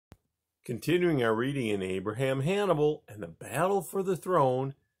Continuing our reading in Abraham, Hannibal, and the Battle for the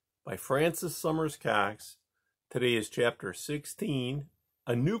Throne by Francis Summers Cox. Today is chapter 16,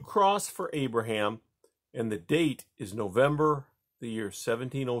 A New Cross for Abraham, and the date is November the year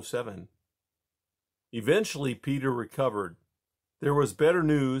 1707. Eventually, Peter recovered. There was better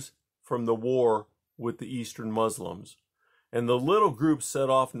news from the war with the Eastern Muslims, and the little group set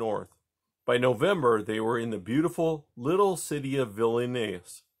off north. By November, they were in the beautiful little city of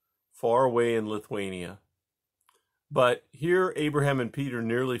Vilnius, far away in Lithuania. But here Abraham and Peter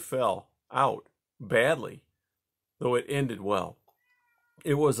nearly fell out badly, though it ended well.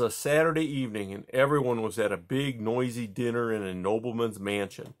 It was a Saturday evening, and everyone was at a big, noisy dinner in a nobleman's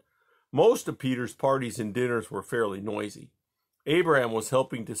mansion. Most of Peter's parties and dinners were fairly noisy. Abraham was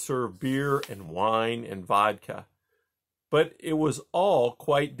helping to serve beer and wine and vodka, but it was all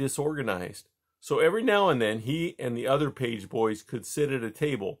quite disorganized. So every now and then he and the other page boys could sit at a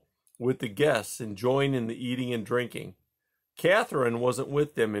table with the guests and join in the eating and drinking. Catherine wasn't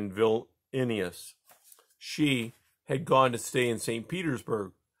with them in Vilnius. She had gone to stay in St.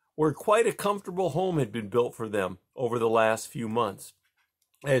 Petersburg, where quite a comfortable home had been built for them over the last few months,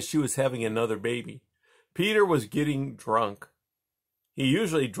 as she was having another baby. Peter was getting drunk. He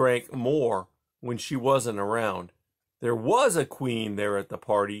usually drank more when she wasn't around. There was a queen there at the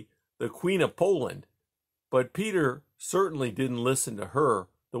party, the Queen of Poland, but Peter certainly didn't listen to her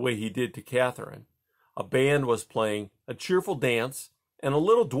the way he did to Catherine. A band was playing, a cheerful dance, and a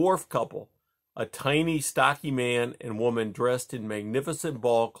little dwarf couple, a tiny, stocky man and woman dressed in magnificent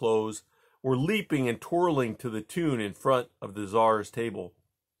ball clothes, were leaping and twirling to the tune in front of the Tsar's table.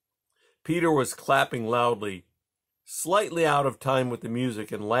 Peter was clapping loudly, slightly out of time with the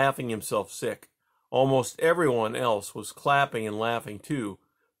music and laughing himself sick. Almost everyone else was clapping and laughing too,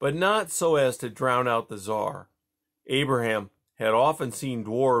 but not so as to drown out the Tsar. Abraham had often seen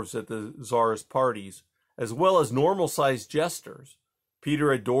dwarves at the Tsar's parties, as well as normal-sized jesters.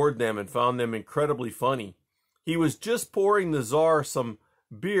 Peter adored them and found them incredibly funny. He was just pouring the Tsar some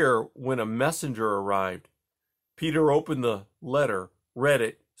beer when a messenger arrived. Peter opened the letter, read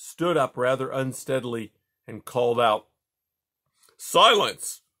it, stood up rather unsteadily, and called out,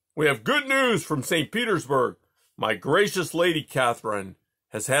 "Silence! We have good news from St. Petersburg. My gracious Lady Catherine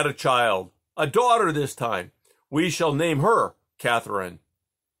has had a child, a daughter this time. We shall name her Catherine."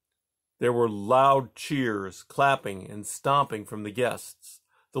 There were loud cheers, clapping, and stomping from the guests.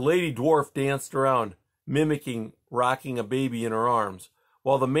 The lady dwarf danced around, mimicking rocking a baby in her arms,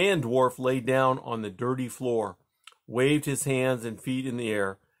 while the man dwarf lay down on the dirty floor, waved his hands and feet in the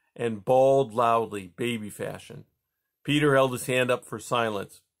air, and bawled loudly, baby fashion. Peter held his hand up for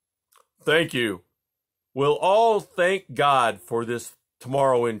silence. "Thank you. We'll all thank God for this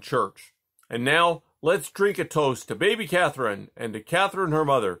tomorrow in church. And now, let's drink a toast to baby Catherine and to Catherine her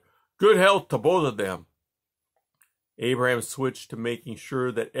mother. Good health to both of them." Abraham switched to making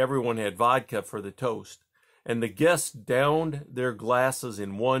sure that everyone had vodka for the toast, and the guests downed their glasses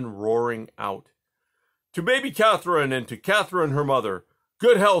in one roaring out. "To baby Catherine and to Catherine her mother,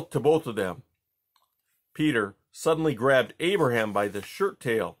 good health to both of them." Peter suddenly grabbed Abraham by the shirt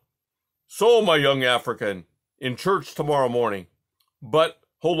tail. "So, my young African, in church tomorrow morning. But,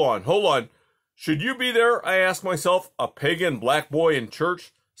 hold on. Should you be there, I ask myself, a pagan black boy in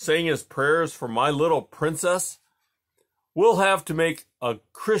church, saying his prayers for my little princess? We'll have to make a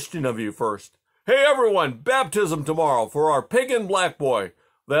Christian of you first. Hey, everyone, baptism tomorrow for our pagan black boy.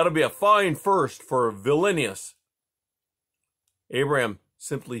 That'll be a fine first for Vilnius." Abraham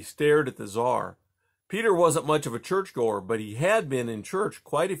simply stared at the Tsar. Peter wasn't much of a churchgoer, but he had been in church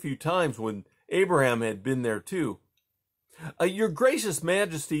quite a few times when Abraham had been there too. "Your gracious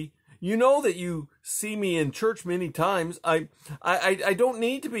majesty, you know that you see me in church many times. I don't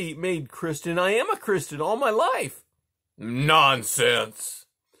need to be made Christian. I am a Christian all my life." "Nonsense!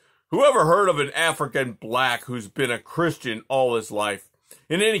 Who ever heard of an African black who's been a Christian all his life?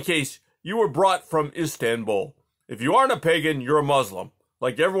 In any case, you were brought from Istanbul. If you aren't a pagan, you're a Muslim,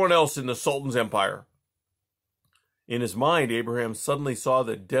 like everyone else in the Sultan's empire." In his mind, Abraham suddenly saw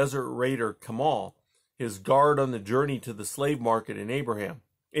the desert raider Kamal, his guard on the journey to the slave market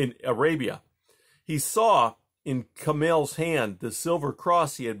in Arabia. He saw in Kamal's hand the silver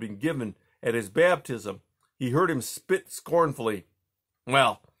cross he had been given at his baptism. He heard him spit scornfully.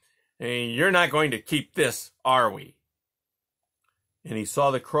 "Well, you're not going to keep this, are we?" And he saw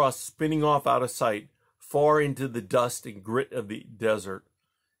the cross spinning off out of sight, far into the dust and grit of the desert.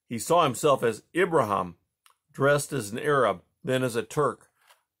 He saw himself as Ibrahim, dressed as an Arab, then as a Turk,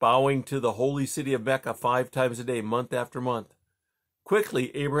 bowing to the holy city of Mecca 5 times a day, month after month.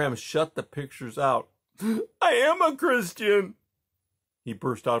 Quickly, Abraham shut the pictures out. "I am a Christian." he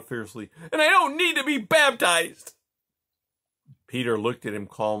burst out fiercely. "And I don't need to be baptized." Peter looked at him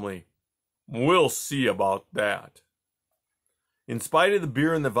calmly. "We'll see about that." In spite of the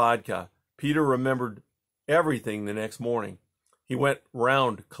beer and the vodka, Peter remembered everything the next morning. He went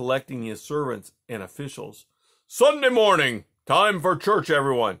round collecting his servants and officials. "Sunday morning, time for church,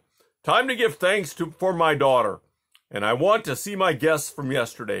 everyone. Time to give thanks for my daughter. And I want to see my guests from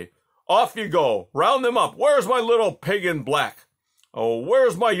yesterday. Off you go. Round them up. Where's my little pagan black? Oh,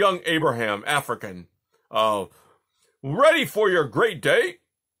 where's my young Abraham, African? Ready for your great day?"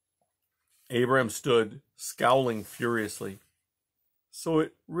 Abraham stood, scowling furiously. So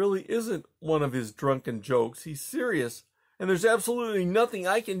it really isn't one of his drunken jokes. He's serious, and there's absolutely nothing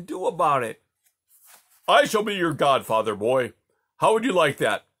I can do about it. "I shall be your godfather, boy. How would you like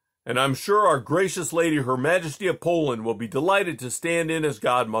that? And I'm sure our gracious lady, Her Majesty of Poland, will be delighted to stand in as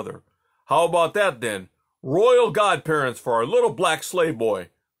godmother. How about that, then? Royal godparents for our little black slave boy.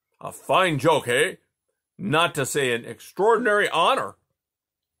 A fine joke, eh? Not to say an extraordinary honor."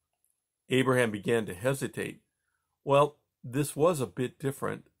 Abraham began to hesitate. Well, this was a bit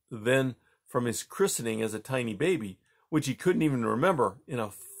different than from his christening as a tiny baby, which he couldn't even remember, in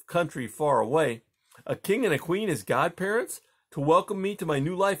a country far away. A king and a queen as godparents to welcome me to my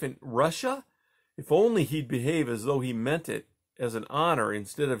new life in Russia? If only he'd behave as though he meant it as an honor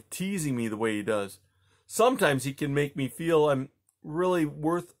instead of teasing me the way he does. Sometimes he can make me feel I'm really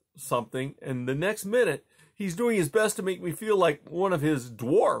worth something, and the next minute he's doing his best to make me feel like one of his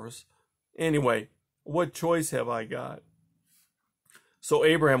dwarves. Anyway, what choice have I got? So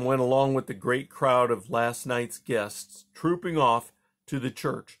Abraham went along with the great crowd of last night's guests, trooping off to the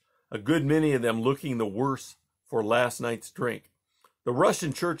church, a good many of them looking the worse for last night's drink. The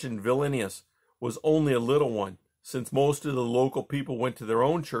Russian church in Vilnius was only a little one, since most of the local people went to their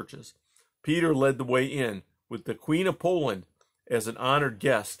own churches. Peter led the way in, with the Queen of Poland as an honored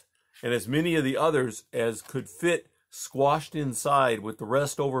guest, and as many of the others as could fit squashed inside, with the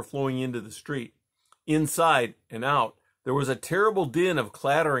rest overflowing into the street. Inside and out, there was a terrible din of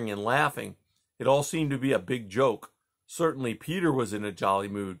clattering and laughing. It all seemed to be a big joke. Certainly Peter was in a jolly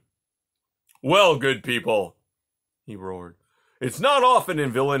mood. "Well, good people," he roared, "it's not often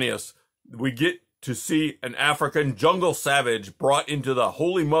in Vilnius we get to see an African jungle savage brought into the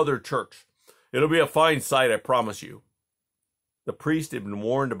Holy Mother Church. It'll be a fine sight, I promise you." The priest had been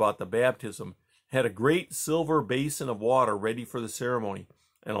warned about the baptism, had a great silver basin of water ready for the ceremony,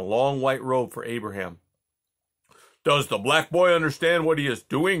 and a long white robe for Abraham. "Does the black boy understand what he is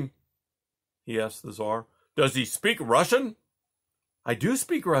doing?" he asked the Tsar. "Does he speak Russian?" "I do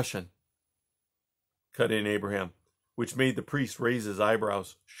speak Russian," cut in Abraham, which made the priest raise his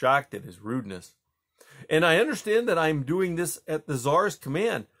eyebrows, shocked at his rudeness. "And I understand that I am doing this at the Tsar's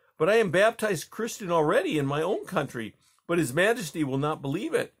command, but I am baptized Christian already in my own country, but His Majesty will not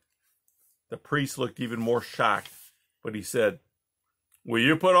believe it." The priest looked even more shocked, but he said, "Will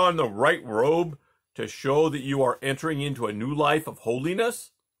you put on the right robe to show that you are entering into a new life of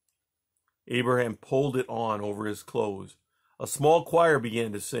holiness?" Abraham pulled it on over his clothes. A small choir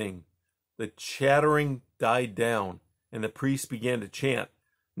began to sing. The chattering died down, and the priest began to chant,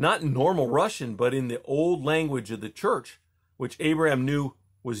 not in normal Russian, but in the old language of the church, which Abraham knew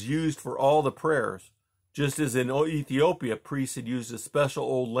was used for all the prayers, just as in Ethiopia priests had used a special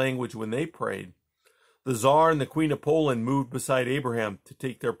old language when they prayed. The Tsar and the Queen of Poland moved beside Abraham to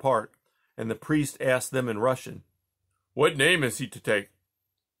take their part, and the priest asked them in Russian, "What name is he to take?"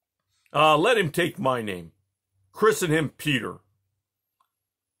 Let him take my name. Christen him Peter."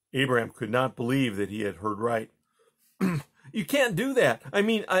 Abraham could not believe that he had heard right. "You can't do that. I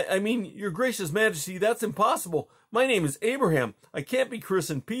mean, Your Gracious Majesty, that's impossible. My name is Abraham. I can't be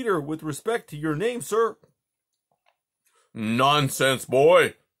christened Peter with respect to your name, sir." "Nonsense,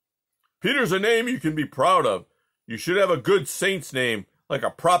 boy. Peter's a name you can be proud of. You should have a good saint's name, like a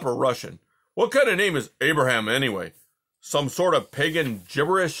proper Russian. What kind of name is Abraham, anyway? Some sort of pagan,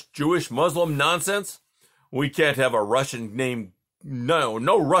 gibberish, Jewish, Muslim nonsense? We can't have a Russian name.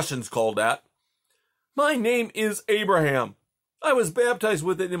 No Russian's called that." "My name is Abraham. I was baptized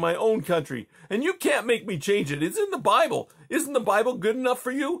with it in my own country, and you can't make me change it. It's in the Bible. Isn't the Bible good enough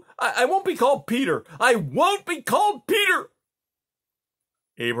for you? I won't be called Peter. I won't be called Peter."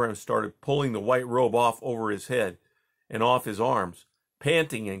 Abraham started pulling the white robe off over his head and off his arms,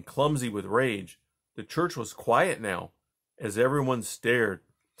 panting and clumsy with rage. The church was quiet now, as everyone stared.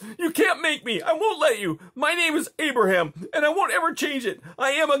 "You can't make me. I won't let you. My name is Abraham, and I won't ever change it.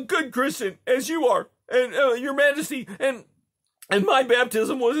 I am a good Christian, as you are, and Your Majesty, and my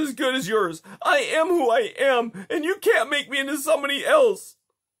baptism was as good as yours. I am who I am, and you can't make me into somebody else."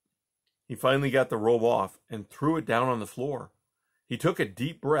 He finally got the robe off and threw it down on the floor. He took a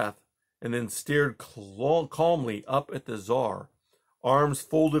deep breath and then stared calmly up at the Tsar, arms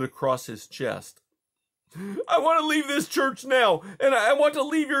folded across his chest. I want to leave this church now, and I want to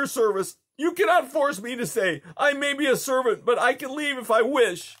leave your service. You cannot force me to stay. I may be a servant, but I can leave if I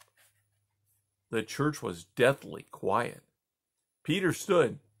wish. The church was deathly quiet. Peter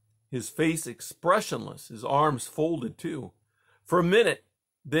stood, his face expressionless, his arms folded too. For a minute,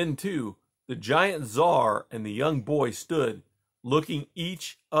 then too, the giant Tsar and the young boy stood, looking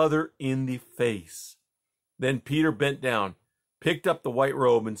each other in the face. Then Peter bent down, picked up the white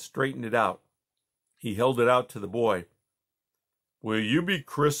robe, and straightened it out. He held it out to the boy. Will you be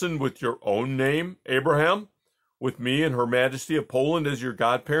christened with your own name, Abraham, with me and Her Majesty of Poland as your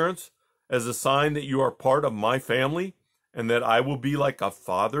godparents, as a sign that you are part of my family and that I will be like a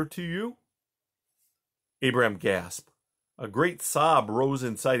father to you? Abraham gasped. A great sob rose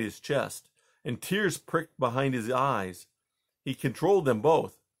inside his chest, and tears pricked behind his eyes. He controlled them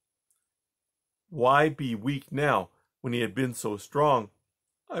both. Why be weak now when he had been so strong?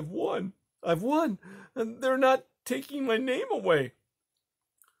 I've won, and they're not taking my name away.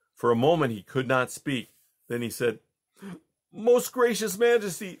 For a moment he could not speak. Then he said, Most gracious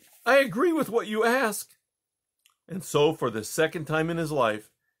Majesty, I agree with what you ask. And so for the second time in his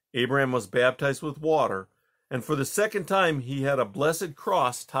life, Abraham was baptized with water, and for the second time he had a blessed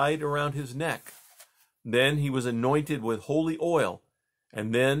cross tied around his neck. Then he was anointed with holy oil,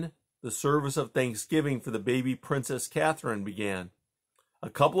 and then the service of thanksgiving for the baby Princess Catherine began. A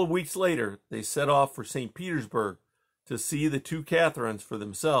couple of weeks later, they set off for St. Petersburg to see the two Catherines for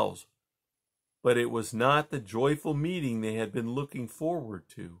themselves. But it was not the joyful meeting they had been looking forward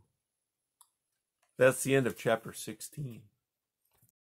to. That's the end of chapter 16.